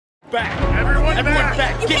back! Everyone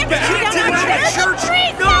back! Get back! You can't tear down our church!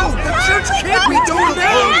 No! The church can't be doing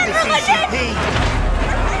that!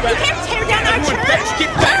 You can't tear down our church!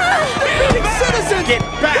 Get back! Citizens! Get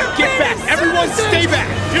back! Get back! Everyone stay back!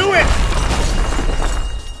 Do it!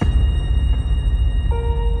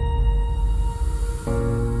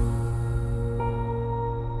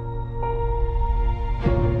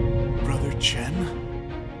 Brother Chen?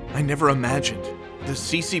 I never imagined the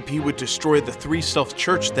CCP would destroy the three-self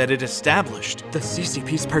church that it established. The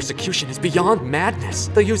CCP's persecution is beyond madness.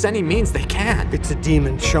 They'll use any means they can. It's a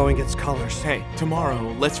demon showing its colors. Hey,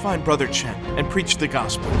 tomorrow, let's find Brother Chen and preach the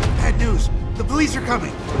gospel. Bad news. The police are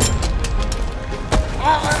coming.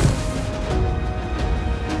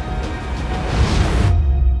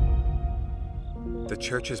 The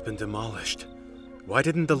church has been demolished. Why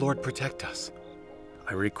didn't the Lord protect us?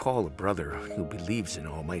 I recall a brother who believes in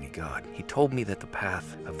Almighty God. He told me that the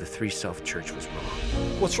path of the three-self church was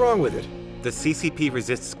wrong. What's wrong with it? The CCP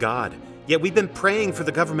resists God, yet we've been praying for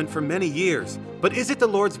the government for many years. But is it the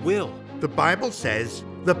Lord's will? The Bible says,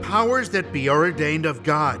 the powers that be are ordained of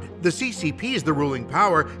God. The CCP is the ruling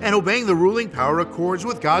power, and obeying the ruling power accords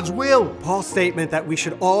with God's will. Paul's statement that we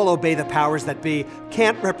should all obey the powers that be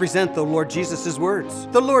can't represent the Lord Jesus' words.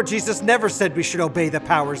 The Lord Jesus never said we should obey the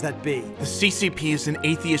powers that be. The CCP is an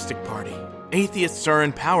atheistic party. Atheists are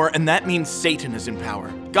in power, and that means Satan is in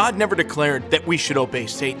power. God never declared that we should obey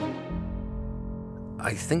Satan.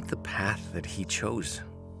 I think the path that he chose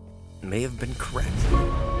may have been correct.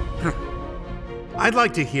 I'd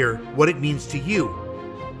like to hear what it means to you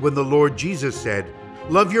when the Lord Jesus said,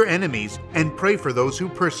 love your enemies and pray for those who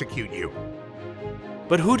persecute you.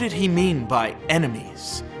 But who did he mean by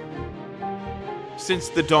enemies? Since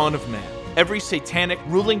the dawn of man, every satanic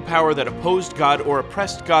ruling power that opposed God or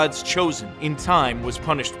oppressed God's chosen in time was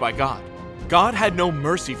punished by God. God had no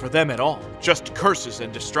mercy for them at all, just curses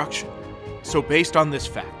and destruction. So based on this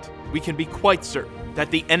fact, we can be quite certain that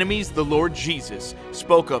the enemies the Lord Jesus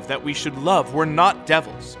spoke of that we should love were not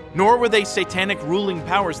devils, nor were they satanic ruling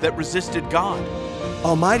powers that resisted God.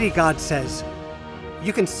 Almighty God says,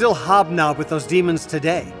 you can still hobnob with those demons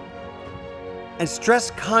today and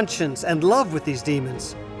stress conscience and love with these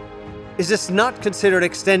demons. Is this not considered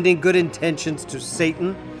extending good intentions to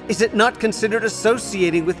Satan? Is it not considered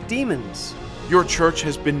associating with demons? Your church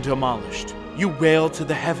has been demolished. You wail to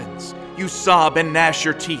the heavens. You sob and gnash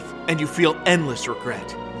your teeth, and you feel endless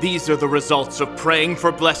regret. These are the results of praying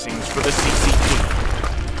for blessings for the CCP.